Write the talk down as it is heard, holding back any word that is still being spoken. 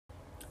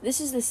This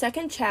is the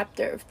second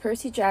chapter of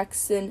Percy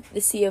Jackson,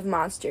 The Sea of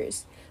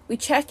Monsters. We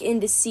check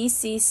into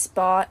CC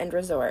Spa and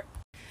Resort.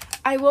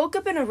 I woke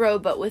up in a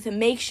rowboat with a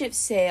makeshift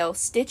sail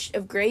stitched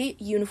of gray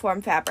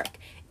uniform fabric.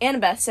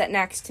 Annabeth sat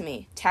next to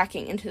me,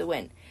 tacking into the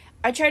wind.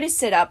 I tried to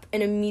sit up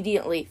and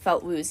immediately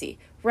felt woozy.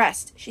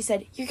 Rest, she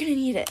said. You're going to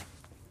need it.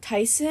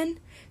 Tyson?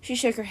 She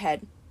shook her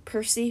head.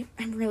 Percy,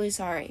 I'm really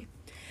sorry.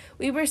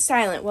 We were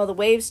silent while the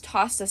waves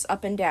tossed us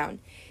up and down.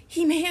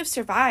 He may have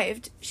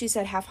survived, she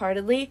said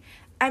half-heartedly.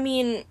 I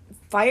mean,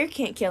 fire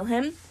can't kill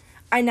him.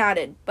 I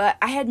nodded, but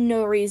I had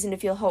no reason to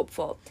feel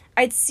hopeful.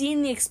 I'd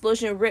seen the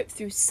explosion rip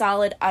through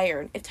solid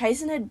iron. If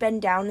Tyson had been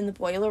down in the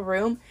boiler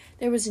room,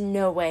 there was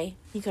no way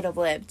he could have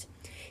lived.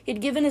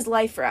 He'd given his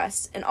life for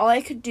us, and all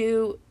I could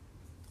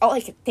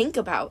think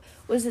about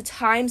was the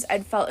times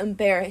I'd felt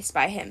embarrassed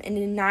by him and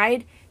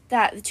denied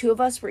that the two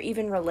of us were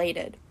even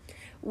related.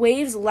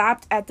 Waves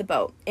lapped at the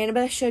boat.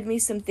 Annabeth showed me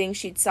some things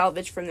she'd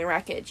salvaged from the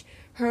wreckage.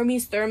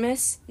 Hermes'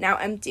 thermos, now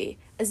empty,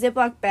 a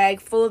Ziploc bag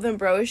full of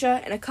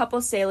ambrosia, and a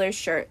couple sailors'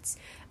 shirts.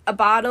 A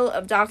bottle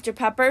of Dr.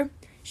 Pepper.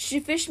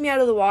 She fished me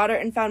out of the water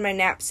and found my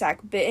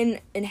knapsack bitten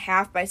in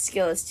half by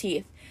Scylla's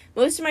teeth.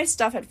 Most of my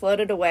stuff had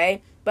floated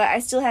away, but I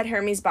still had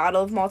Hermes'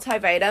 bottle of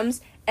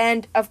multivitamins,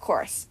 and, of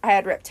course, I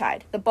had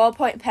Riptide. The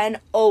ballpoint pen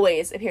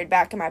always appeared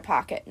back in my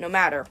pocket, no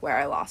matter where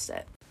I lost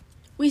it.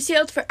 We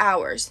sailed for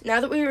hours. Now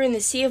that we were in the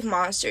Sea of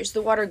Monsters,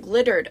 the water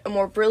glittered a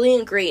more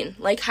brilliant green,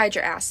 like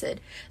hydric acid.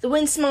 The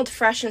wind smelled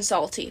fresh and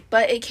salty,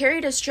 but it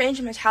carried a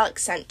strange metallic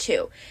scent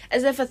too,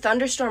 as if a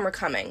thunderstorm were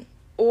coming.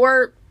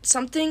 Or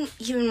something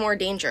even more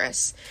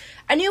dangerous.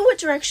 I knew what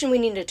direction we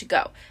needed to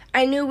go.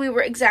 I knew we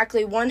were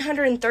exactly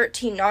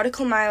 113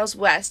 nautical miles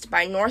west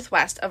by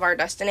northwest of our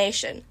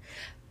destination.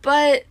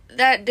 But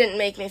that didn't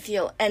make me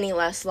feel any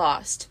less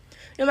lost.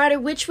 No matter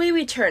which way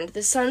we turned,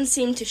 the sun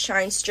seemed to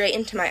shine straight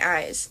into my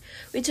eyes.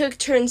 We took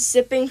turns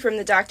sipping from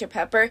the Dr.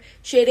 Pepper,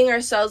 shading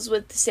ourselves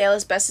with the sail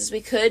as best as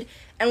we could,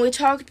 and we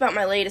talked about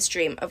my latest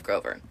dream of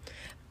Grover.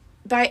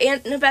 By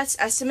Annabeth's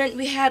estimate,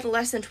 we had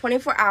less than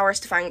 24 hours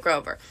to find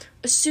Grover,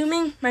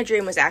 assuming my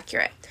dream was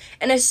accurate,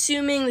 and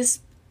assuming this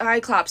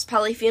Cyclops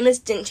Polyphemus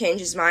didn't change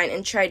his mind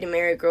and tried to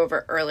marry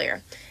Grover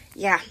earlier.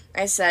 Yeah,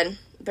 I said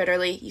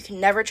bitterly, you can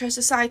never trust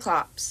a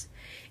Cyclops.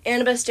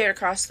 Annabeth stared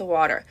across the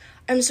water.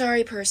 I'm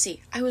sorry,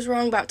 Percy. I was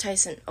wrong about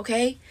Tyson,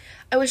 okay?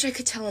 I wish I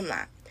could tell him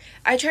that.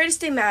 I tried to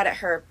stay mad at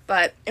her,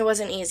 but it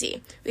wasn't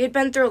easy. We had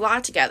been through a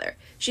lot together.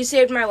 She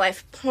saved my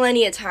life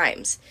plenty of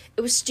times.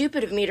 It was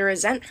stupid of me to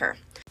resent her.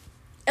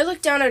 I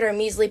looked down at our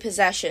measly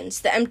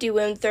possessions, the empty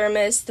wind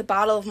thermos, the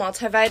bottle of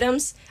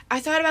multivitamins. I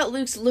thought about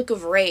Luke's look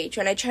of rage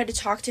when I tried to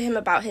talk to him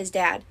about his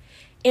dad.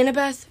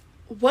 Annabeth,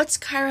 what's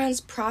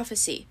Chiron's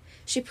prophecy?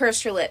 She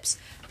pursed her lips.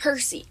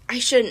 Percy, I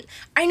shouldn't.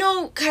 I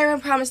know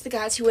Chiron promised the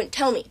gods he wouldn't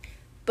tell me.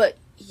 But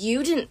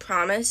you didn't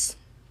promise,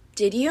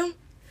 did you?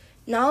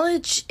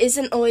 Knowledge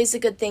isn't always a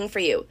good thing for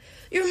you.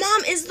 Your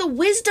mom is the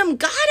wisdom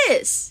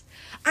goddess.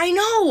 I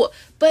know,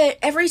 but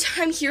every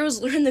time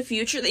heroes learn the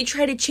future, they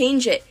try to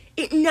change it.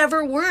 It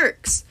never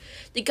works.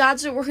 The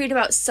gods are worried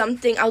about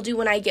something I'll do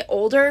when I get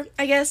older,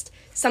 I guess.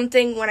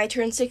 Something when I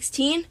turn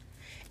 16.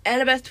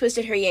 Annabeth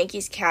twisted her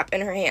Yankees cap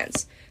in her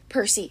hands.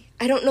 Percy,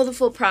 I don't know the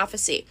full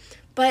prophecy,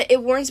 but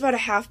it warns about a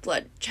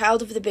half-blood,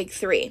 child of the big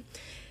three.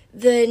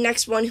 The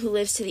next one who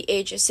lives to the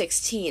age of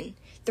 16.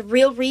 The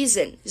real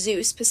reason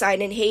Zeus,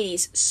 Poseidon, and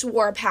Hades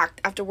swore a pact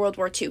after World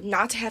War II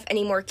not to have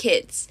any more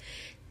kids.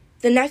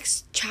 The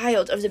next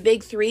child of the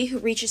big three who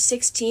reaches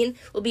 16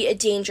 will be a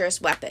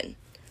dangerous weapon.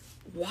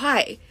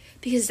 Why?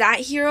 Because that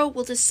hero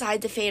will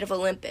decide the fate of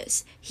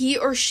Olympus. He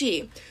or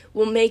she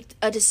will make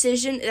a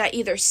decision that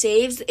either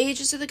saves the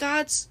ages of the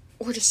gods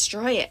or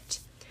destroy it.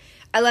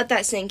 I let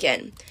that sink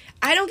in.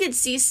 I don't get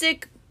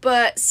seasick,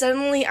 but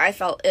suddenly I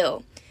felt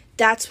ill.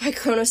 That's why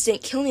Kronos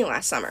didn't kill me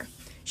last summer.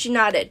 She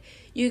nodded.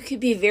 You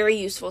could be very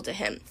useful to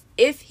him.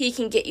 If he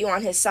can get you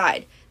on his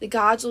side, the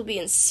gods will be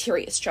in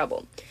serious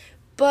trouble.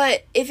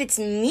 But if it's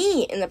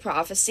me in the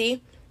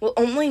prophecy, we'll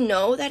only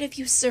know that if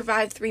you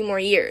survive 3 more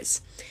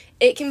years.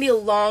 It can be a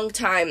long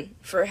time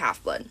for a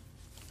half-blood.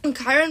 When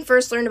Chiron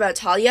first learned about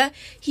Talia,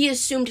 he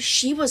assumed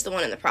she was the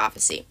one in the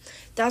prophecy.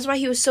 That's why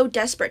he was so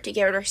desperate to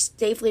get her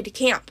safely to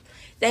camp.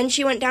 Then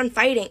she went down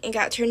fighting and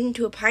got turned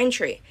into a pine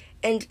tree,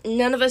 and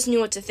none of us knew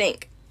what to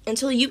think,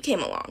 until you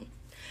came along.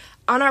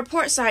 On our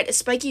port side, a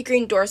spiky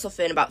green dorsal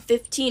fin about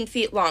 15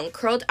 feet long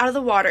curled out of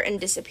the water and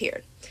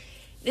disappeared.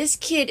 This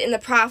kid in the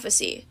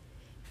prophecy,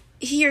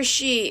 he or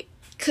she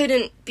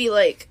couldn't be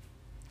like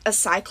a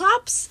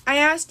Cyclops? I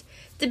asked.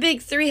 The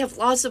big three have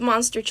lots of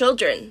monster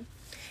children.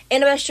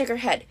 Annabeth shook her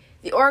head.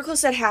 The oracle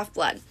said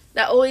half-blood.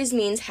 That always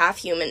means half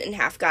human and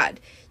half god.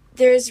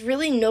 There's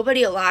really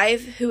nobody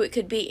alive who it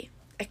could be,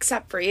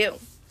 except for you.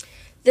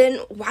 Then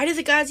why do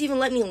the gods even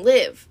let me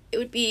live? It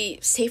would be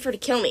safer to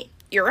kill me.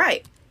 You're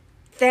right.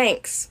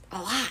 Thanks. A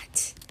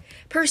lot.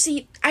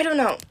 Percy, I don't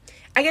know.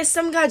 I guess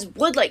some gods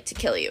would like to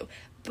kill you,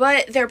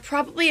 but they're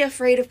probably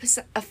afraid of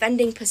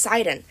offending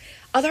Poseidon.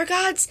 Other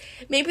gods,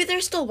 maybe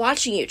they're still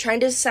watching you, trying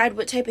to decide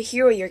what type of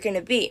hero you're going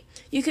to be.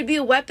 You could be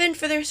a weapon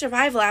for their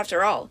survival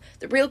after all.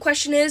 The real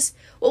question is,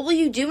 what will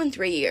you do in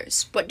 3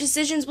 years? What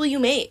decisions will you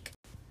make?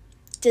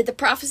 Did the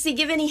prophecy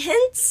give any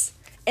hints?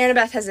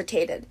 Annabeth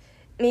hesitated.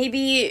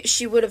 Maybe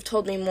she would have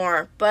told me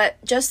more, but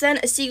just then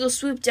a seagull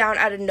swooped down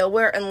out of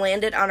nowhere and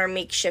landed on our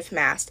makeshift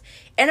mast.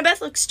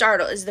 Annabeth looked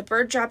startled as the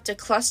bird dropped a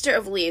cluster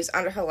of leaves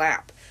onto her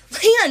lap.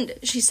 "Land!"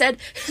 she said.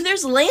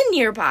 "There's land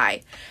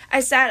nearby." I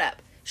sat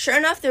up. Sure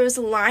enough, there was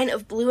a line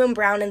of blue and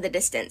brown in the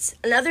distance.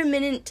 Another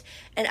minute,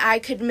 and I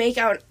could make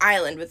out an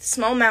island with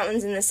small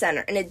mountains in the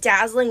center and a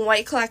dazzling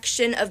white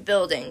collection of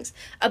buildings,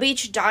 a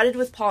beach dotted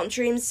with palm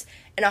trees,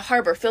 and a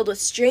harbor filled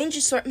with strange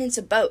assortments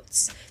of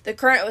boats. The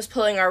current was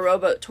pulling our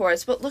rowboat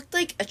towards what looked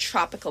like a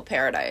tropical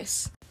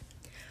paradise.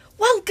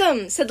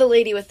 "Welcome," said the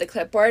lady with the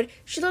clipboard.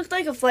 She looked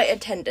like a flight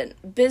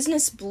attendant.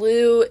 Business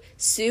blue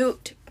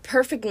suit,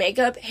 perfect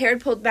makeup, hair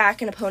pulled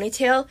back in a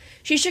ponytail.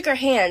 She shook her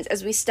hands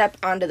as we stepped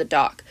onto the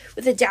dock.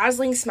 With a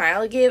dazzling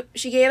smile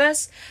she gave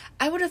us,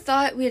 I would have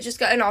thought we had just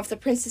gotten off the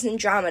Princess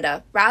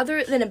Andromeda,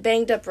 rather than a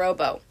banged-up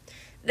rowboat.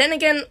 Then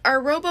again,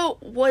 our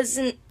rowboat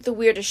wasn't the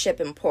weirdest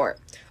ship in port.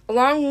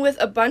 Along with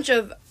a bunch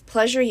of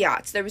pleasure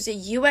yachts, there was a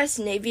U.S.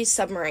 Navy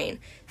submarine,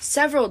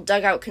 several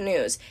dugout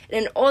canoes,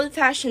 and an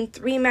old-fashioned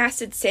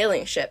 3-masted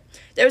sailing ship.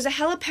 There was a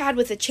helipad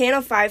with a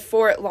Channel 5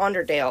 Fort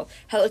Lauderdale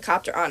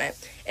helicopter on it,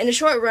 and a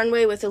short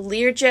runway with a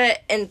Learjet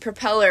and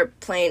propeller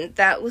plane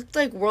that looked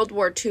like World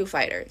War II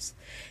fighters.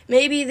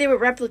 Maybe they were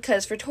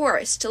replicas for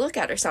tourists to look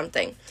at or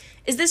something.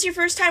 "Is this your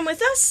first time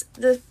with us?"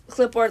 the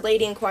clipboard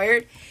lady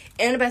inquired.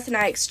 Annabeth and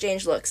I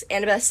exchanged looks.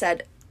 Annabeth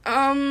said,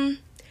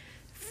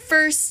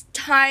 "First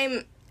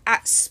time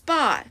at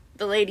spa,"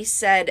 the lady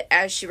said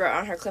as she wrote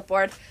on her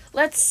clipboard.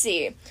 "Let's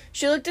see."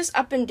 She looked us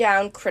up and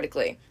down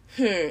critically.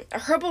 A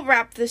herbal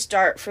wrap this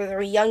start for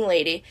the young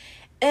lady,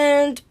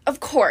 and, of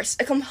course,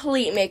 a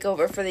complete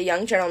makeover for the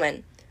young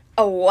gentleman.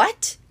 "A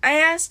what?" I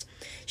asked.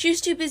 She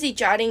was too busy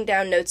jotting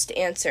down notes to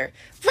answer.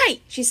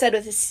 "Right," she said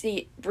with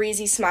a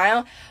breezy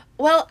smile.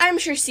 "Well, I'm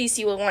sure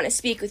Cece will want to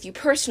speak with you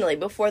personally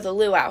before the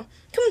luau.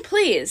 Come,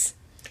 please."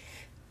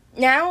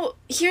 Now,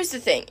 here's the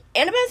thing.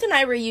 Annabeth and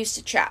I were used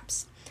to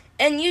traps.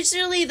 And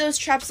usually those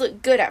traps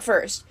look good at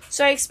first,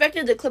 so I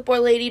expected the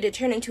clipboard lady to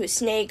turn into a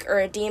snake or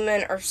a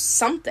demon or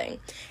something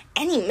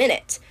any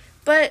minute.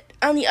 But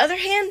on the other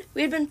hand,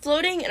 we had been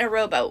floating in a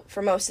rowboat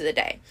for most of the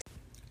day.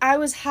 I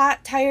was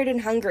hot, tired,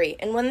 and hungry,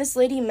 and when this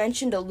lady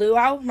mentioned a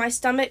luau, my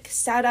stomach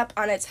sat up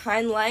on its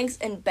hind legs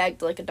and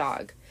begged like a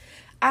dog.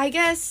 "I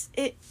guess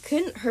it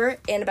couldn't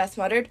hurt," Annabeth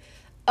muttered.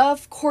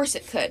 Of course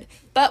it could,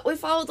 but we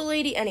followed the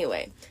lady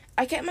anyway.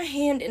 I kept my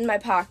hand in my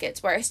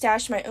pockets, where I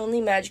stashed my only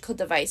magical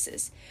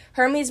devices,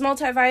 Hermes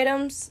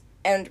multivitamins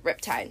and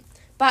Riptide.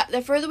 But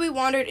the further we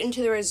wandered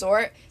into the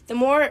resort, the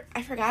more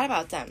I forgot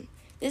about them.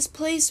 This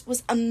place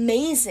was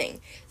amazing.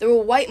 There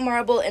were white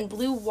marble and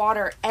blue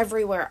water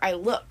everywhere I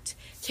looked.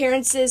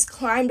 Terraces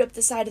climbed up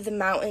the side of the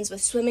mountains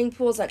with swimming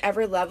pools on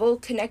every level,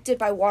 connected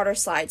by water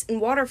slides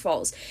and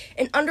waterfalls,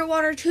 and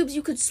underwater tubes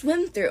you could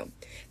swim through.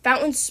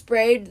 Fountains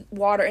sprayed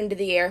water into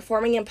the air,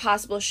 forming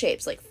impossible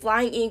shapes like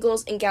flying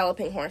eagles and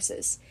galloping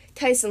horses.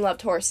 Tyson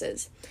loved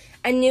horses.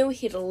 I knew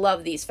he'd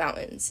love these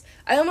fountains.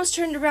 I almost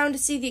turned around to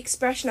see the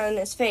expression on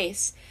his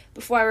face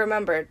before I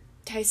remembered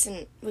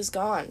Tyson was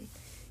gone.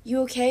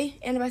 "You okay?"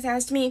 Annabeth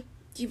asked me.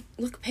 "You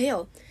look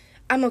pale."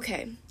 "I'm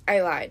okay,"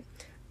 I lied.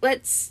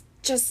 "Let's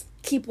just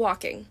keep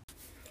walking."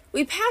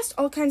 We passed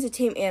all kinds of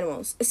tame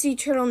animals. A sea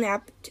turtle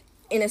napped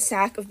in a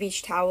sack of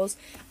beach towels.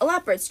 A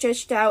leopard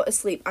stretched out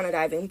asleep on a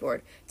diving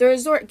board. The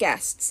resort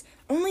guests,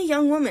 only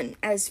young women,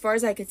 as far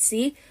as I could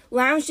see,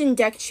 lounged in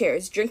deck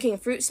chairs, drinking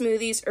fruit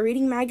smoothies or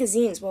reading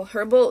magazines while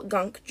herbal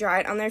gunk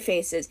dried on their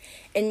faces,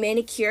 and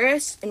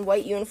manicurists in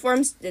white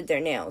uniforms did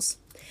their nails.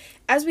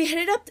 As we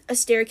headed up a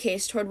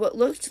staircase toward what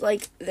looked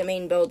like the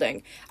main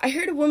building, I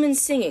heard a woman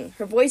singing.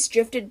 Her voice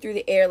drifted through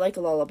the air like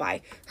a lullaby.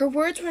 Her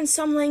words were in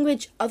some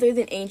language other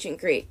than ancient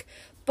Greek,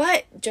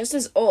 but just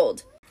as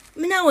old.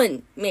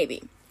 Minoan,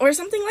 maybe, or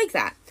something like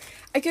that.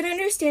 I could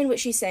understand what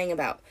she sang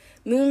about.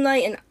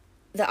 Moonlight and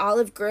the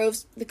olive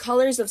groves, the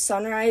colors of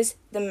sunrise,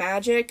 the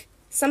magic,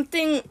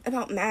 something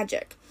about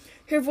magic.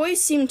 Her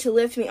voice seemed to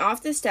lift me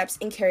off the steps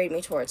and carried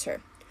me towards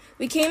her.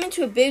 We came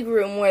into a big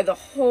room where the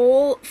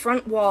whole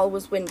front wall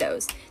was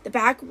windows. The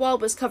back wall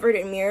was covered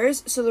in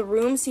mirrors, so the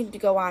room seemed to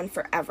go on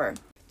forever.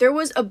 There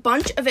was a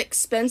bunch of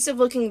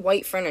expensive-looking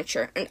white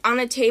furniture, and on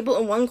a table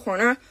in one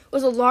corner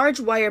was a large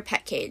wire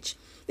pet cage.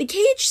 The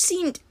cage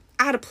seemed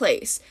out of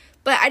place,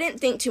 but I didn't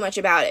think too much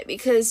about it,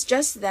 because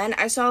just then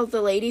I saw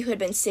the lady who had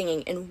been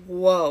singing, and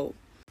whoa.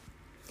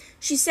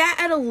 She sat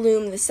at a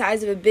loom the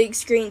size of a big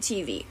screen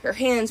TV, her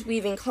hands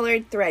weaving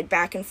colored thread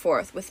back and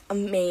forth with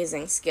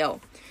amazing skill.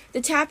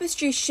 The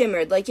tapestry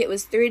shimmered like it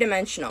was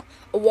three-dimensional,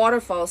 a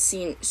waterfall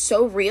scene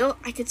so real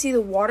I could see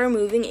the water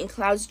moving and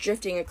clouds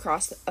drifting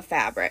across a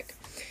fabric.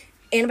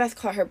 Annabeth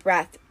caught her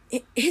breath.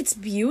 It's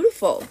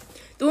beautiful.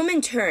 The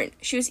woman turned.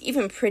 She was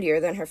even prettier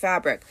than her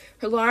fabric.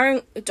 Her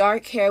long,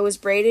 dark hair was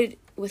braided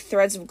with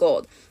threads of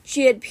gold.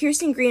 She had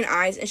piercing green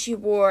eyes, and she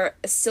wore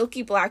a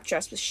silky black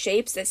dress with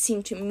shapes that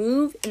seemed to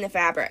move in the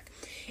fabric.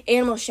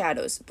 Animal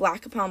shadows,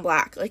 black upon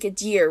black, like a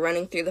deer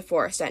running through the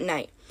forest at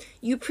night.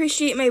 You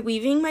appreciate my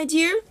weaving, my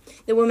dear?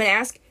 The woman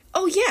asked.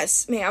 Oh,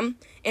 yes, ma'am.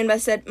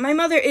 Annabeth said, my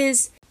mother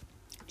is...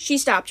 She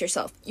stopped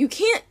herself. You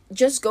can't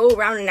just go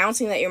around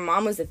announcing that your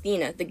mom was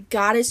Athena, the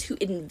goddess who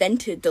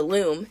invented the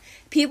loom.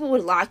 People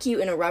would lock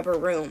you in a rubber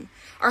room.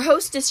 Our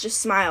hostess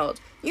just smiled.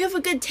 You have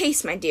a good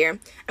taste, my dear.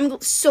 I'm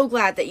so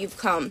glad that you've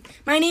come.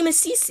 My name is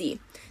Cece.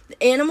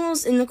 The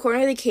animals in the corner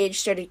of the cage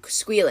started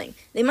squealing.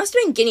 They must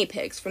have been guinea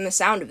pigs from the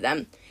sound of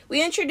them.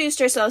 We introduced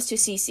ourselves to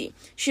Cece.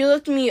 She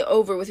looked me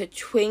over with a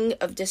twinge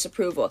of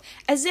disapproval,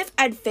 as if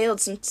I'd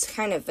failed some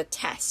kind of a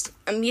test.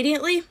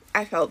 Immediately,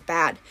 I felt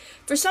bad.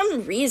 For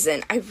some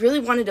reason, I really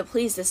wanted to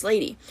please this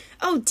lady.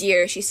 Oh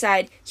dear, she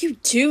sighed. You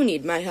do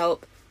need my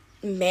help.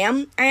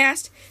 Ma'am? I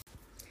asked.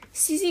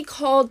 Cece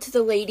called to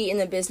the lady in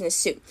the business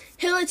suit.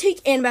 Hilla,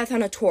 take Annabeth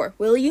on a tour,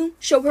 will you?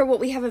 Show her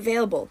what we have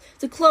available.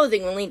 The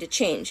clothing will need to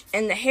change.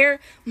 And the hair,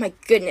 my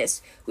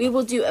goodness. We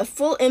will do a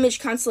full image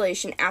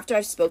constellation after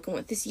I've spoken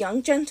with this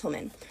young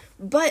gentleman.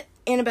 But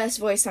Annabeth's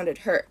voice sounded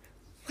hurt.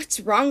 What's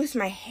wrong with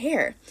my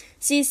hair?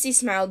 Cece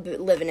smiled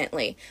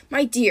malevolently.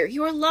 My dear,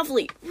 you are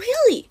lovely.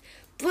 Really?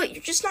 But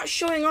you're just not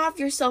showing off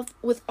yourself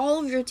with all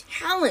of your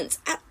talents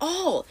at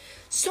all.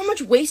 So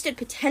much wasted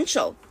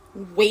potential.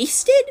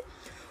 Wasted?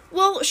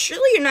 Well,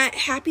 surely you're not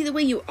happy the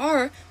way you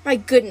are. My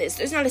goodness,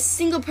 there's not a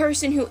single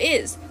person who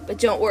is. But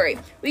don't worry,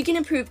 we can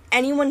improve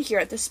anyone here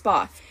at the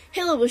spa.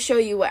 Hilla will show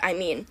you what I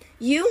mean.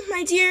 You,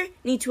 my dear,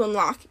 need to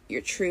unlock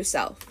your true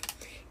self.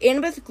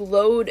 Annabeth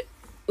glowed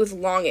with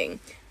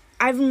longing.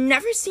 I've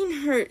never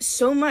seen her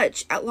so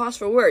much at loss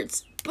for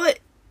words. But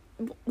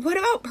what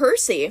about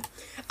Percy?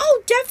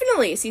 Oh,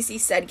 definitely, Cece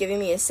said, giving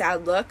me a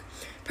sad look.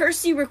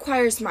 Percy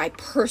requires my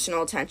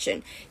personal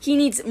attention. He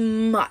needs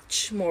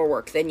much more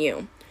work than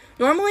you.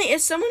 Normally, if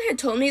someone had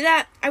told me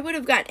that, I would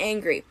have gotten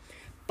angry.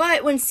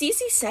 But when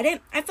Cece said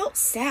it, I felt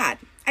sad.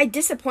 I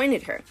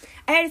disappointed her.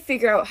 I had to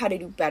figure out how to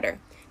do better.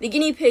 The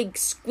guinea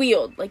pigs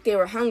squealed like they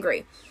were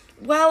hungry.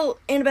 Well,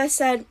 Annabeth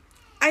said,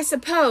 I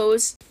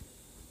suppose...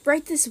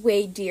 Right this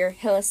way, dear,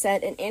 Hilla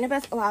said, and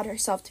Annabeth allowed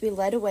herself to be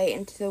led away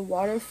into the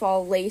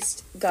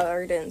waterfall-laced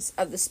gardens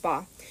of the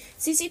spa.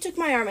 Cece took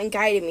my arm and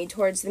guided me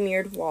towards the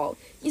mirrored wall.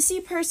 You see,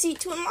 Percy,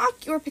 to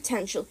unlock your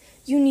potential,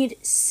 you need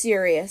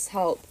serious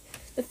help.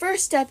 The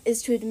first step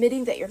is to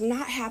admitting that you're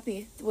not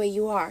happy the way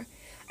you are.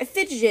 I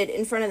fidgeted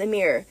in front of the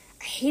mirror.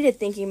 I hated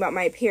thinking about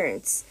my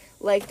appearance,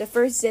 like the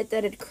first zit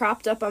that had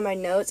cropped up on my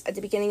nose at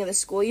the beginning of the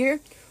school year,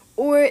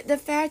 or the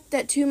fact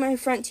that two of my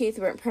front teeth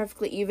weren't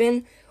perfectly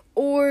even,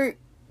 or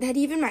that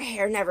even my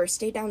hair never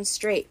stayed down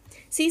straight.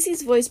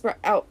 Cece's voice brought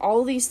out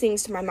all these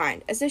things to my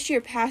mind, as if she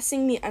were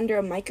passing me under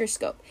a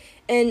microscope.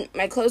 And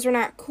my clothes were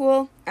not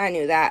cool. I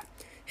knew that.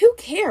 Who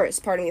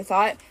cares, part of me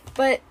thought.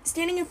 But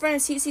standing in front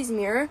of Cece's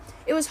mirror,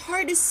 it was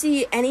hard to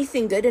see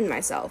anything good in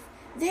myself.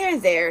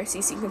 There,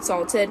 Cece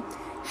consulted.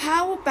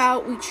 How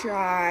about we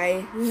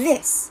try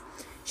this?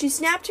 She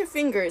snapped her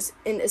fingers,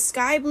 and a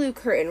sky blue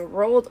curtain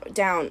rolled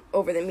down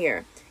over the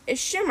mirror. It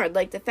shimmered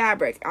like the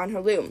fabric on her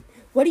loom.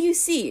 What do you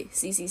see?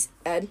 Cece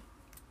said.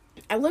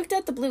 I looked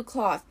at the blue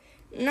cloth,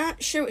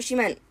 not sure what she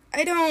meant.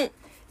 Then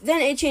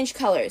it changed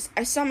colors.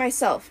 I saw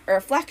myself, a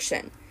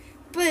reflection.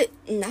 But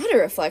not a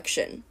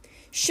reflection.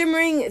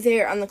 Shimmering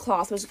there on the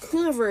cloth was a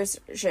cooler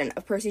version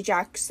of Percy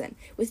Jackson,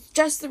 with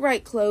just the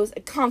right clothes,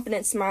 a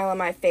confident smile on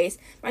my face,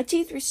 my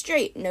teeth were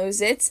straight, no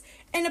zits,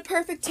 and a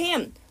perfect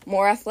tan,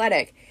 more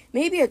athletic,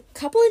 maybe a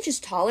couple inches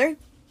taller.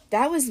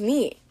 That was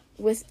me,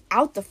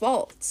 without the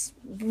faults.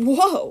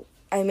 Whoa,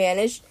 I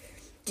managed.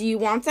 Do you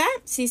want that?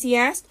 Cece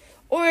asked.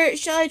 Or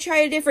shall I try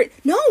a different...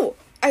 No,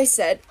 I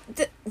said.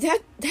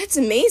 That's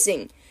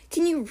amazing.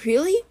 Can you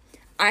really?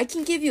 I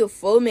can give you a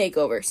full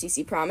makeover,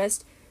 Cece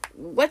promised.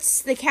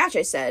 What's the catch?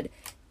 I said.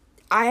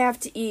 I have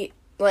to eat,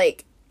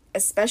 like, a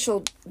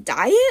special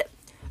diet?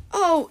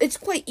 Oh, it's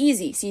quite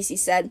easy, Cece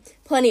said.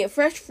 Plenty of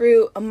fresh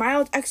fruit, a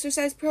mild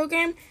exercise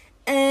program,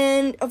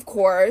 and, of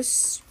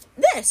course,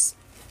 this.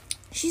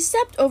 She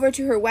stepped over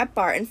to her wet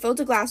bar and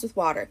filled a glass with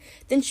water.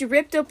 Then she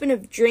ripped open a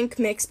drink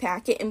mix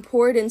packet and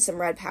poured in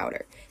some red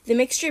powder. The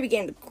mixture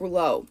began to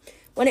glow.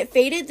 When it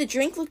faded, the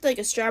drink looked like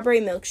a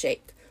strawberry milkshake.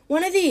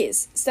 One of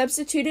these,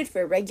 substituted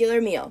for a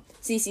regular meal,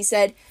 Cece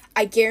said.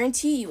 I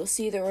guarantee you will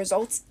see the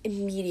results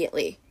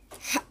immediately.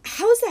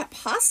 How is that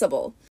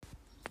possible?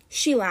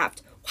 She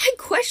laughed. Why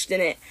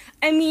question it?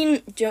 I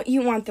mean, don't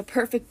you want the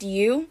perfect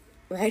you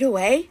right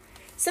away?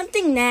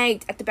 Something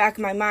nagged at the back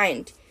of my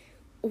mind.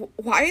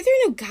 Why are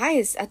there no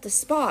guys at the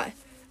spa?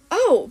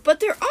 Oh, but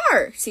there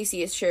are,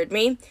 Cece assured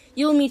me.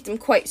 You'll meet them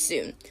quite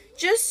soon.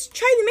 Just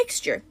try the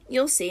mixture.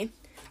 You'll see.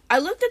 I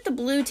looked at the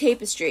blue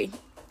tapestry,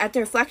 at the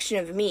reflection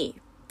of me,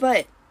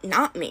 but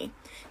not me.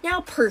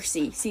 Now,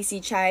 Percy,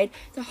 Cece chided,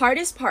 the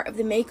hardest part of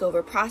the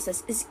makeover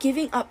process is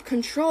giving up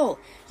control.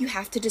 You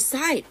have to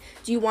decide.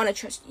 Do you want to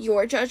trust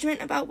your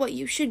judgment about what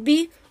you should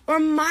be, or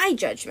my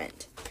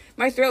judgment?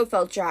 My throat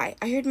felt dry.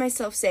 I heard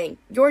myself saying,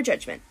 your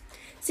judgment.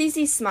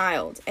 Cece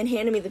smiled and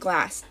handed me the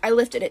glass. I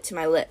lifted it to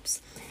my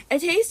lips. It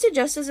tasted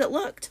just as it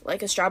looked,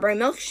 like a strawberry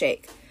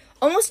milkshake.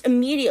 Almost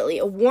immediately,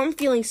 a warm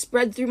feeling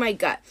spread through my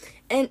gut,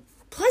 and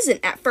pleasant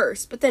at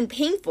first, but then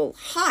painful,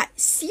 hot,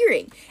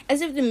 searing,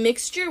 as if the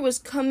mixture was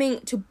coming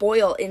to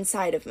boil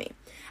inside of me.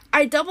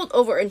 I doubled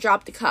over and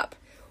dropped the cup.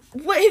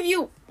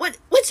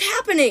 What's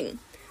happening?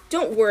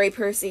 Don't worry,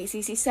 Percy,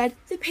 Cece said.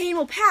 The pain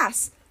will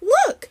pass.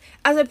 Look!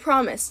 As I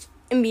promised,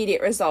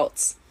 immediate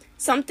results.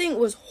 Something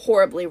was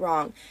horribly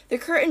wrong. The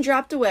curtain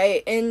dropped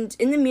away, and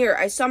in the mirror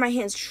I saw my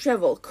hands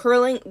shrivel,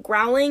 curling,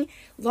 growling,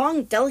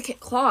 long, delicate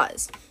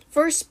claws.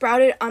 Fur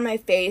sprouted on my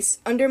face,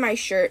 under my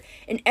shirt,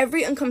 in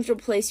every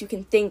uncomfortable place you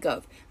can think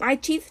of. My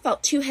teeth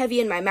felt too heavy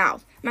in my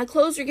mouth. My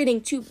clothes were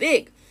getting too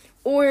big.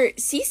 Or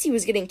Cece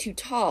was getting too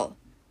tall.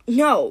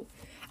 No,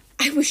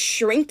 I was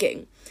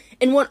shrinking.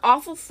 In one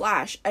awful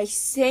flash, I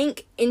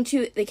sank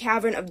into the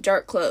cavern of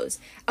dark clothes.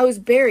 I was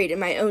buried in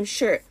my own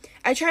shirt.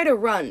 I tried to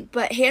run,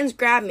 but hands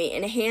grabbed me,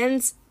 and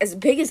hands as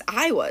big as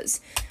I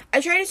was. I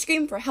tried to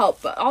scream for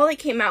help, but all that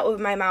came out of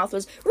my mouth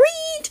was,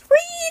 "Reed!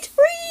 Reed!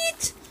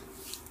 Reed!"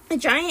 A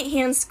giant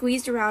hand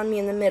squeezed around me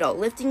in the middle,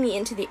 lifting me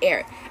into the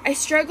air. I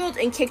struggled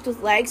and kicked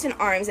with legs and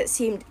arms that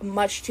seemed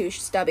much too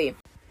stubby.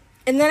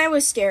 And then I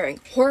was staring,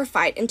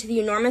 horrified, into the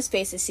enormous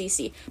face of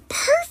Cece.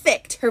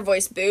 "Perfect!" her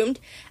voice boomed.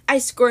 I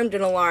squirmed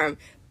in alarm,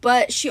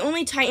 but she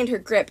only tightened her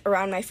grip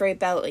around my furry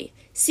belly.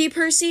 "See,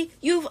 Percy,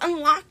 you've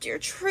unlocked your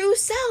true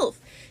self."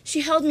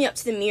 She held me up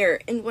to the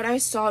mirror, and what I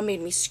saw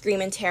made me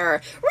scream in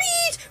terror.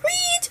 "Reed!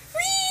 Reed!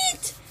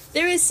 Reed!"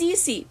 There was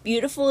Cece,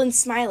 beautiful and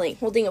smiling,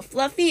 holding a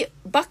fluffy,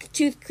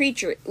 buck-toothed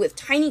creature with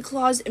tiny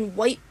claws and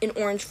white and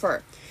orange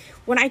fur.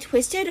 When I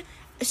twisted,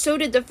 so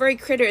did the furry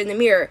critter in the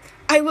mirror.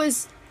 I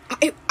was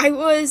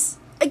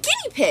a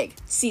guinea pig,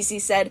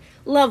 Cece said.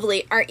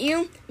 "Lovely, aren't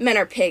you?" "Men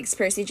are pigs,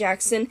 Percy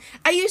Jackson.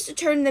 I used to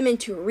turn them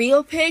into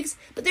real pigs,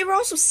 but they were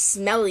also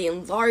smelly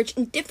and large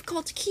and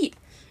difficult to keep.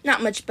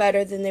 Not much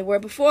better than they were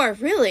before,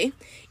 really.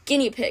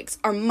 Guinea pigs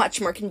are much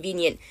more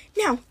convenient.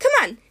 Now, come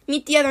on,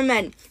 meet the other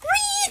men."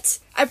 "Reet!"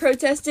 I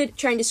protested,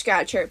 trying to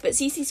scratch her, but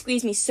Cece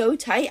squeezed me so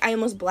tight I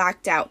almost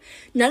blacked out.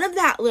 "None of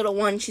that, little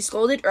one," she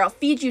scolded, "or I'll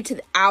feed you to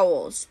the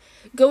owls.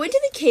 Go into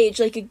the cage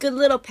like a good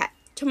little pet.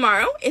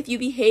 Tomorrow, if you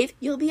behave,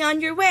 you'll be on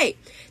your way.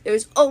 There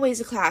is always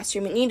a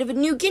classroom in need of a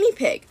new guinea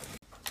pig."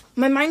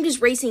 My mind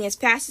was racing as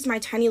fast as my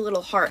tiny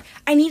little heart.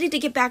 I needed to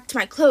get back to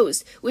my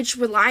clothes, which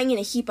were lying in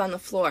a heap on the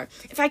floor.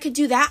 If I could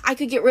do that, I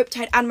could get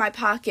Riptide out of my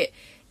pocket.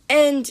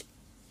 And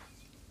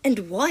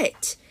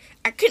what?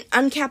 I couldn't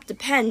uncap the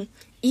pen.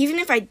 Even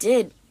if I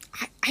did,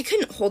 I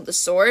couldn't hold the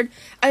sword.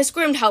 I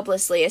squirmed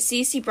helplessly as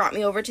Cece brought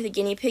me over to the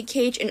guinea pig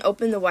cage and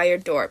opened the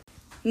wired door.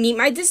 "Meet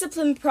my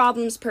discipline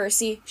problems,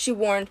 Percy," she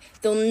warned.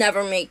 "They'll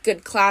never make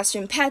good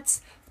classroom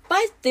pets,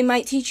 but they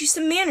might teach you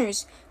some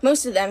manners.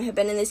 Most of them have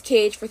been in this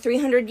cage for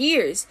 300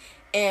 years,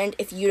 and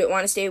if you don't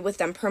want to stay with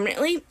them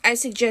permanently, I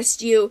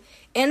suggest you—"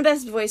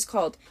 Annabeth's voice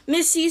called,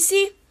 "Miss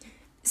Cece?"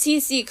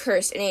 Cece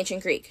cursed in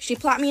ancient Greek. She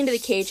plopped me into the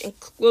cage and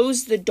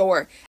closed the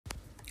door.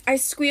 I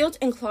squealed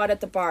and clawed at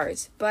the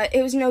bars, but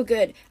it was no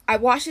good. I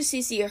watched as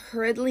Cece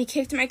hurriedly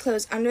kicked my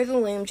clothes under the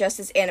loom just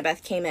as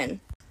Annabeth came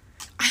in.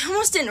 I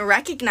almost didn't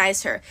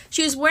recognize her.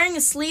 She was wearing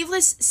a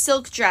sleeveless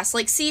silk dress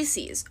like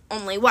Cece's,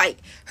 only white.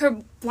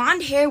 Her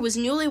blonde hair was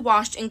newly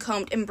washed and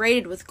combed and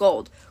braided with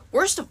gold.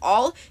 Worst of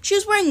all, she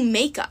was wearing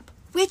makeup,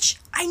 which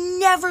I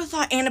never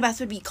thought Annabeth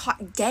would be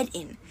caught dead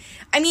in.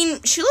 I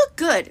mean, she looked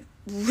good,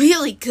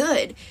 really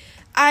good.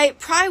 I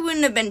probably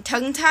wouldn't have been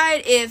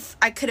tongue-tied if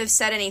I could have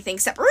said anything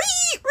except "ree,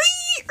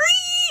 ree,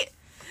 ree."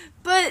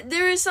 But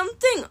there was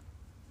something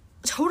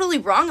totally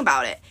wrong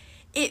about it.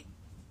 It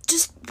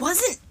just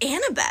wasn't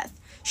Annabeth.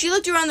 She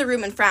looked around the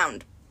room and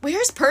frowned.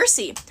 "Where's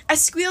Percy?" I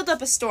squealed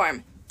up a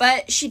storm,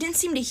 but she didn't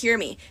seem to hear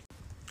me.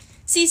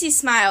 Cece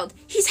smiled.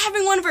 "He's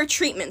having one of our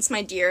treatments,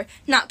 my dear.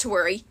 Not to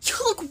worry. You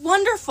look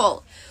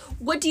wonderful.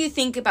 What do you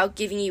think about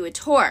giving you a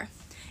tour?"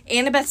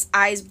 Annabeth's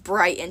eyes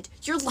brightened.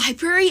 "Your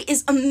library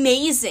is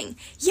amazing."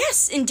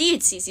 "Yes,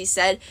 indeed," Cece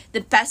said.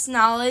 "The best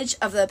knowledge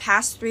of the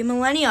past 3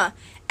 millennia.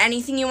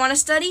 Anything you want to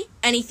study?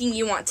 Anything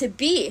you want to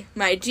be,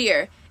 my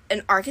dear.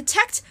 An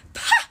architect?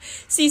 Pah!"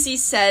 Cece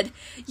said.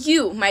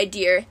 "You, my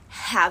dear,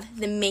 have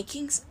the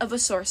makings of a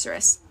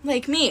sorceress,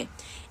 like me."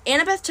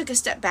 Annabeth took a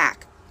step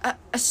back.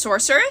 A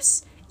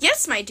sorceress?"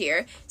 "Yes, my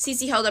dear."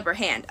 Cece held up her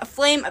hand. A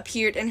flame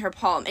appeared in her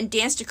palm and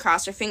danced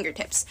across her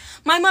fingertips.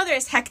 "My mother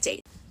is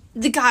Hecate,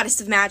 the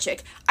goddess of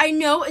magic. I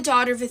know a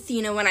daughter of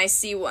Athena when I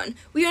see one.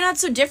 We are not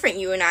so different,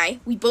 you and I.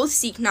 We both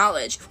seek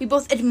knowledge. We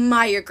both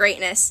admire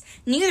greatness.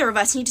 Neither of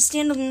us need to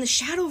stand in the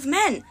shadow of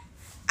men."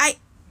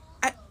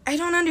 I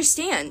don't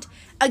understand.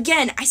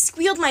 Again, I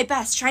squealed my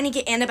best, trying to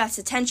get Annabeth's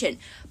attention,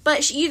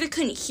 but she either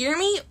couldn't hear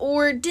me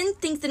or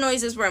didn't think the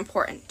noises were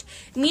important.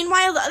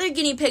 Meanwhile, the other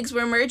guinea pigs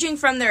were emerging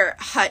from their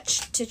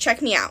hutch to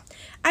check me out.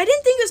 I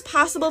didn't think it was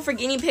possible for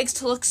guinea pigs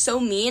to look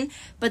so mean,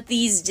 but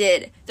these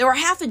did. There were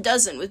half a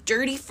dozen with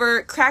dirty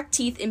fur, cracked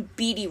teeth, and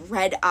beady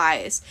red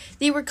eyes.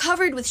 They were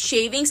covered with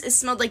shavings and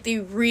smelled like they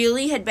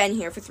really had been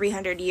here for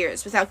 300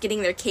 years without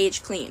getting their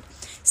cage cleaned.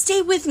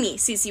 Stay with me,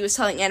 Cece was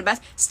telling Annabeth.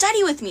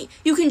 Study with me.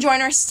 You can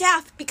join our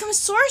staff, become a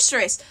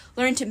sorceress,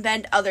 learn to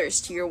bend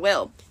others to your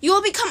will. You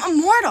will become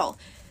immortal.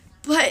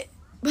 But,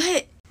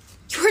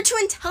 you're too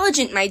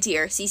intelligent, my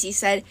dear, Cece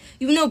said.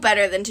 You know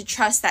better than to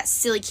trust that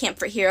silly camp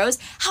for heroes.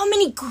 How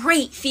many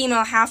great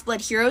female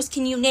half-blood heroes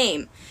can you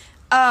name?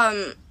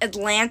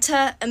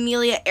 Atlanta,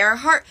 Amelia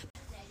Earhart.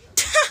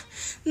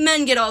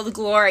 Men get all the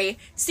glory.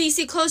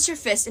 Cece closed her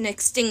fist and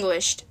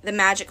extinguished the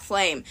magic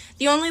flame.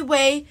 The only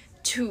way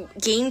to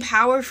gain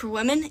power for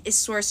women is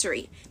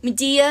sorcery.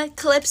 Medea,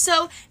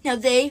 Calypso, now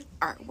they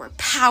were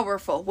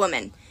powerful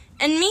women.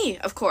 And me,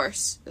 of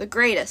course, the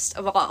greatest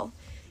of all.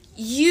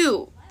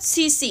 You,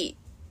 Cece,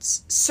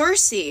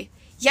 Circe.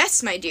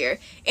 Yes, my dear.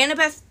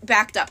 Annabeth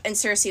backed up and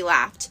Circe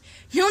laughed.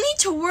 No need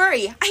to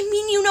worry. I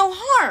mean you no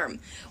harm.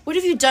 What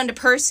have you done to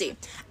Percy?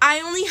 I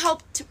only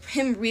helped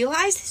him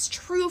realize his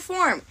true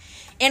form.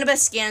 Annabeth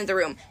scanned the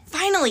room.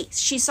 Finally,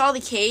 she saw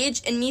the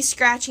cage and me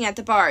scratching at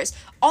the bars.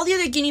 All the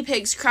other guinea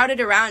pigs crowded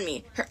around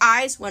me. Her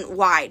eyes went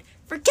wide.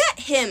 Forget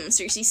him,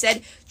 Circe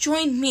said.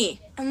 Join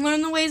me and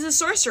learn the ways of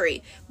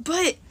sorcery.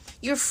 But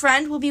your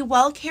friend will be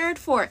well cared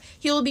for.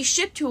 He will be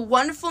shipped to a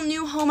wonderful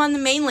new home on the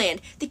mainland.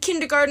 The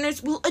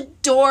kindergartners will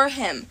adore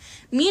him.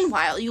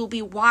 Meanwhile, you will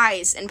be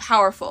wise and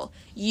powerful.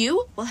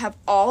 You will have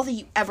all that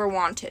you ever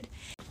wanted.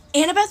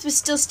 Annabeth was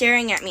still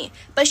staring at me,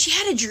 but she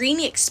had a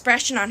dreamy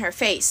expression on her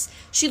face.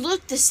 She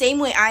looked the same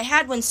way I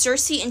had when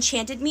Circe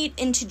enchanted me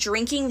into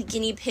drinking the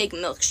guinea pig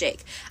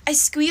milkshake. I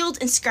squealed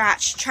and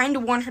scratched, trying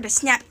to warn her to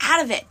snap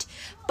out of it,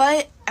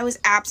 but I was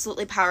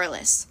absolutely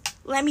powerless.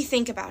 Let me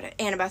think about it,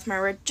 Annabeth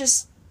murmured.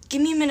 Just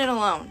give me a minute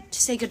alone to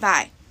say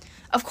goodbye.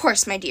 Of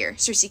course, my dear,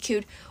 Circe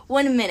cooed.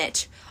 1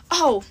 minute.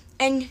 Oh,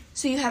 and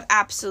so you have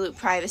absolute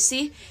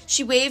privacy?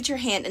 She waved her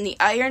hand and the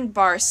iron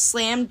bars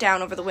slammed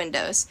down over the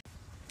windows.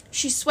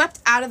 She swept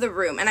out of the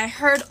room, and I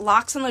heard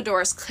locks on the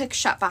doors click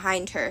shut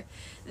behind her.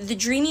 The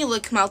dreamy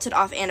look melted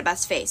off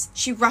Annabeth's face.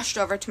 She rushed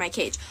over to my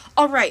cage.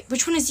 All right,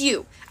 which one is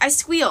you? I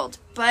squealed,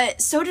 but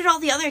so did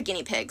all the other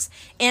guinea pigs.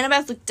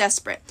 Annabeth looked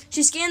desperate.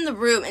 She scanned the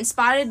room and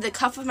spotted the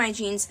cuff of my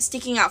jeans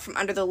sticking out from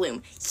under the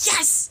loom.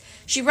 Yes!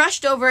 She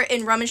rushed over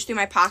and rummaged through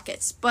my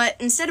pockets, but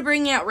instead of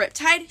bringing out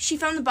Riptide, she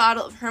found the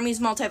bottle of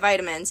Hermes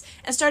multivitamins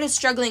and started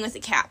struggling with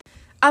the cap.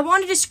 I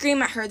wanted to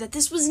scream at her that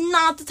this was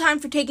not the time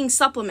for taking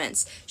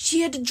supplements.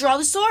 She had to draw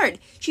the sword.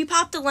 She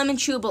popped a lemon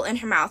chewable in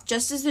her mouth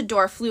just as the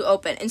door flew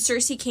open and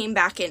Circe came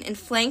back in and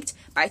flanked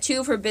by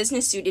 2 of her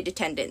business-suited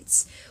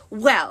attendants.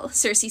 Well,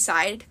 Circe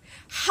sighed,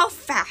 how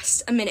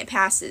fast a minute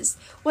passes.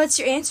 What's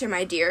your answer,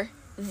 my dear?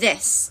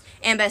 This,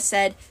 Annabeth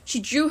said. She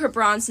drew her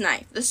bronze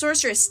knife. The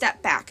sorceress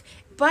stepped back,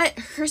 but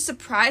her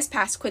surprise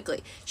passed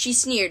quickly. She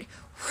sneered,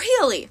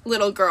 Really,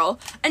 little girl?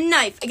 A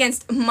knife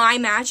against my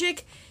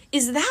magic?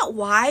 Is that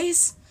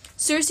wise?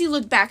 Circe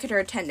looked back at her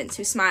attendants,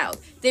 who smiled.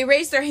 They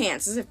raised their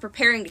hands as if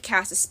preparing to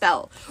cast a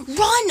spell.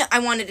 Run!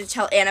 I wanted to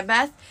tell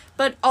Annabeth,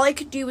 but all I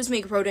could do was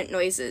make rodent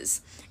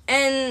noises.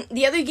 And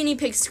the other guinea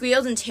pigs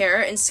squealed in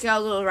terror and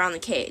scuttled around the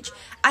cage.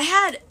 I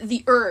had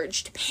the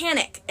urge to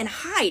panic and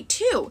hide,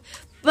 too,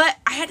 but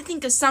I had to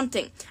think of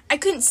something. I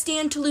couldn't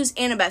stand to lose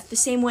Annabeth the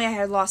same way I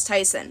had lost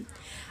Tyson.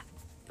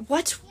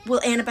 What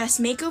will Annabeth's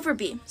makeover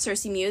be?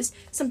 Circe mused.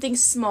 Something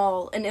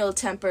small and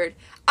ill-tempered.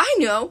 I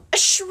know! A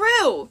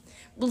shrew!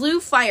 Blue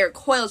fire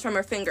coiled from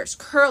her fingers,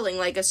 curling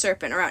like a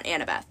serpent around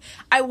Annabeth.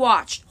 I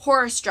watched,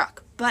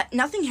 horror-struck, but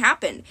nothing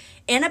happened.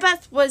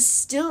 Annabeth was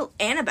still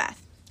Annabeth,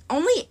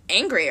 only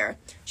angrier.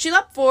 She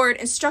leapt forward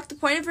and struck the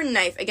point of her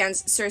knife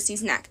against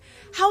Circe's neck.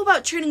 How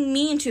about turning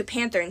me into a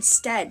panther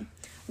instead?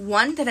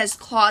 One that has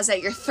claws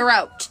at your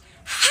throat.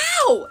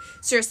 How?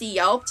 Circe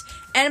yelped.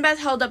 Annabeth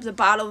held up the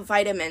bottle of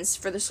vitamins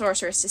for the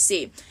sorceress to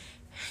see.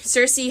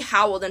 Circe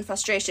howled in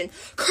frustration.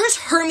 Curse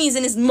Hermes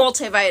and his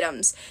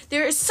multivitamins.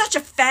 There is such a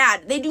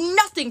fad. They do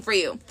nothing for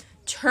you.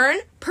 Turn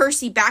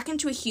Percy back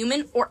into a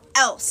human or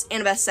else,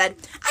 Annabeth said.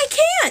 I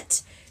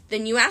can't.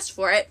 Then you asked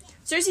for it.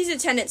 Circe's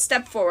attendant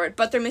stepped forward,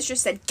 but their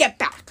mistress said, Get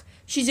back.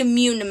 She's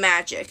immune to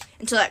magic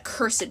until that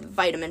cursed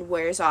vitamin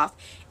wears off.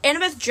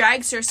 Annabeth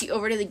dragged Circe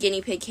over to the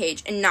guinea pig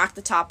cage and knocked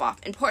the top off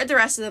and poured the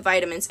rest of the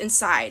vitamins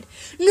inside.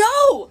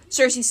 No!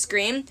 Circe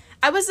screamed.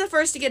 I was the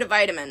first to get a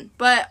vitamin,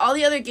 but all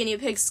the other guinea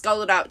pigs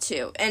scuttled out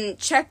too and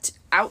checked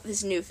out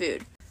this new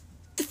food.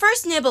 The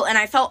first nibble and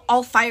I felt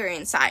all fiery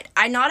inside.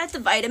 I gnawed at the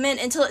vitamin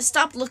until it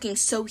stopped looking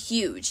so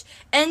huge.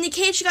 And the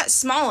cage got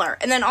smaller,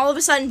 and then all of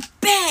a sudden,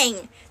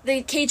 bang!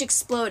 The cage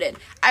exploded.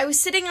 I was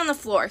sitting on the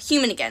floor,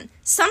 human again,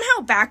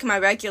 somehow back in my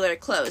regular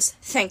clothes,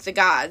 thank the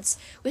gods,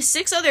 with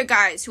 6 other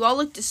guys who all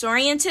looked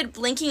disoriented,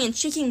 blinking and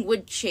shaking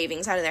wood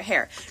shavings out of their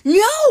hair.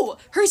 No!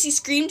 Percy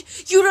screamed.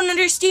 You don't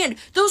understand.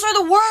 Those are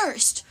the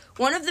worst!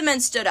 One of the men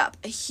stood up,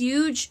 a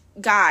huge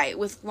guy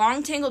with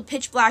long tangled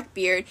pitch black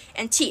beard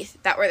and teeth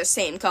that were the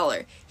same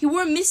color. He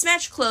wore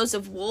mismatched clothes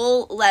of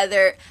wool,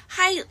 leather,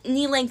 high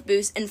knee-length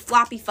boots, and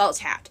floppy felt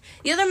hat.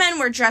 The other men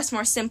were dressed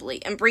more simply,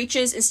 in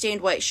breeches and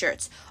stained white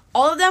shirts.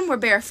 All of them were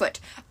barefoot.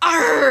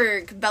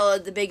 Arrgh!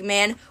 Bellowed the big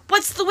man.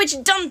 What's the witch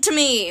done to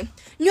me?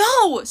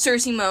 No!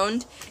 Circe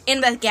moaned.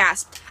 Annabeth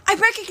gasped. I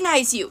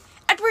recognize you.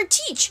 Edward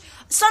Teach,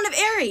 son of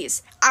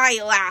Ares."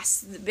 "Aye, lass,"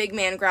 the big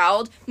man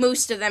growled.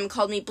 "Most of them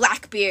called me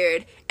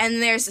Blackbeard.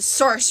 And there's the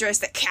sorceress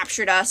that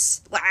captured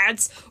us,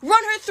 lads.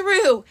 Run her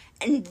through!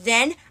 And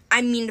then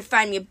I mean to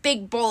find me a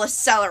big bowl of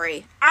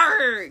celery.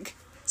 Arrgh!"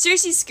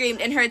 Circe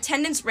screamed, and her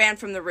attendants ran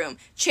from the room,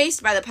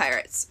 chased by the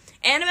pirates.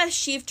 Annabeth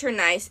sheathed her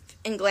knife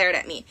and glared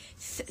at me.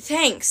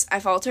 Thanks,"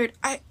 I faltered.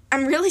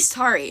 I'm really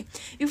sorry."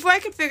 Before I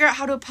could figure out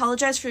how to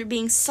apologize for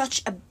being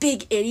such a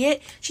big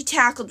idiot, she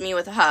tackled me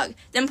with a hug,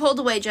 then pulled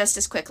away just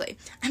as quickly.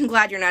 "I'm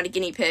glad you're not a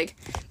guinea pig."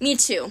 "Me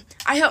too.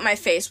 I hope my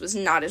face was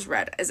not as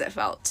red as it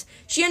felt."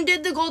 She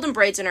undid the golden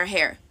braids in her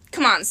hair.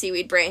 "Come on,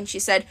 Seaweed Brain," she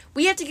said.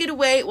 "We have to get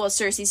away while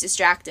Circe's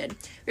distracted."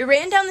 We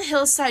ran down the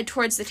hillside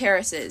towards the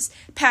terraces,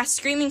 past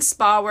screaming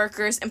spa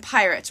workers and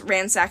pirates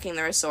ransacking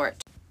the resort.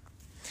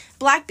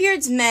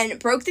 Blackbeard's men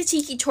broke the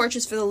tiki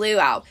torches for the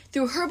luau,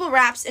 threw herbal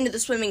wraps into the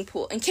swimming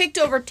pool, and kicked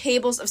over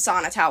tables of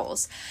sauna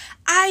towels.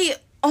 I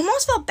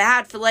almost felt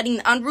bad for letting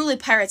the unruly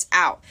pirates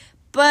out,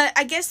 but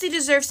I guess they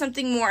deserve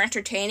something more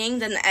entertaining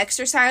than the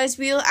exercise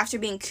wheel after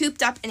being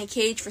cooped up in a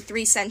cage for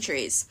 3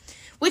 centuries.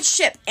 "Which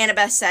ship?"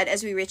 Annabeth said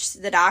as we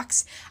reached the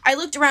docks. I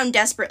looked around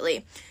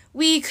desperately.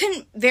 We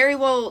couldn't very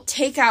well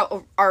take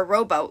out our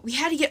rowboat. We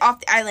had to get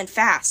off the island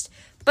fast.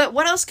 But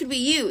what else could we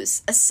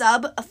use? A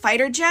sub? A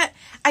fighter jet?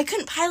 I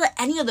couldn't pilot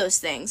any of those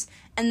things.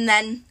 And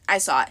then I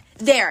saw it.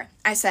 "There,"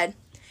 I said.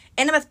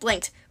 Annabeth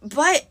blinked.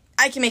 "But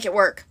I can make it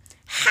work."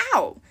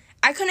 "How?"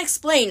 I couldn't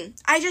explain.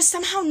 I just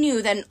somehow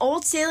knew that an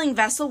old sailing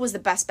vessel was the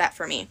best bet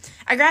for me.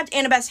 I grabbed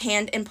Annabeth's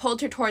hand and pulled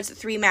her towards the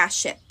 3-mast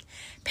ship.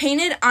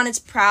 Painted on its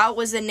prow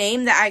was a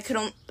name that I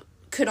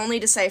could only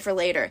decipher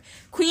later.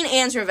 Queen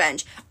Anne's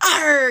Revenge.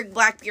 "Arrgh!"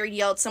 Blackbeard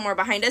yelled somewhere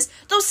behind us.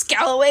 "Those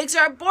scalawags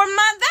are aboard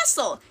my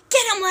vessel!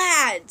 Get 'em,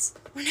 lads!"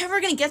 "We're never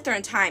going to get there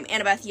in time,"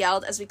 Annabeth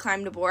yelled as we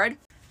climbed aboard.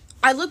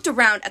 I looked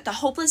around at the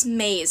hopeless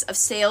maze of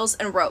sails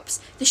and ropes.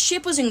 The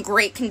ship was in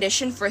great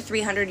condition for a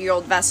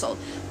 300-year-old vessel,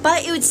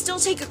 but it would still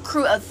take a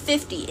crew of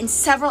 50 in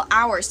several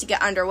hours to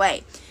get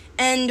underway.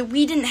 And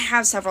we didn't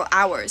have several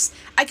hours.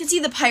 I could see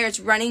the pirates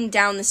running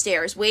down the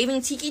stairs,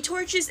 waving tiki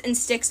torches and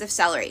sticks of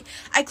celery.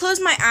 I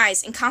closed my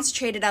eyes and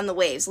concentrated on the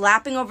waves,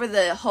 lapping over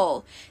the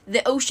hull,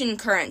 the ocean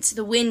currents,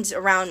 the winds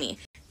around me.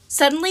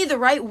 Suddenly, the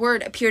right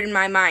word appeared in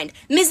my mind.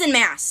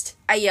 "Mizzenmast!"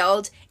 I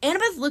yelled.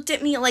 Annabeth looked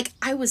at me like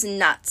I was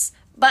nuts.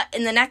 But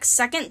in the next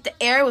second,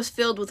 the air was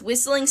filled with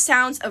whistling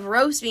sounds of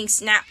ropes being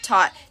snapped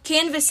taut,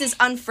 canvases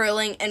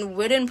unfurling, and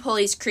wooden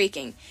pulleys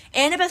creaking.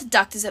 Annabeth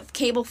ducked as a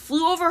cable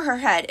flew over her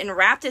head and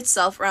wrapped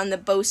itself around the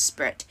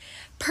bowsprit.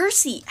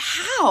 "Percy,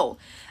 how?"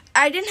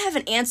 I didn't have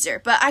an answer,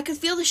 but I could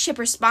feel the ship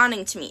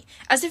responding to me,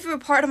 as if it were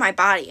part of my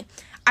body.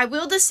 I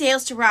willed the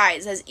sails to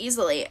rise as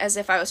easily as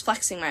if I was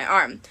flexing my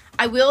arm.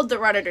 I willed the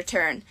rudder to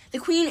turn. The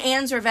Queen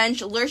Anne's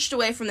Revenge lurched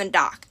away from the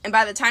dock, and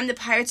by the time the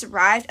pirates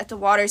arrived at the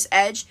water's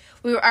edge,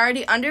 we were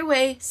already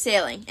underway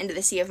sailing into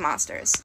the Sea of Monsters.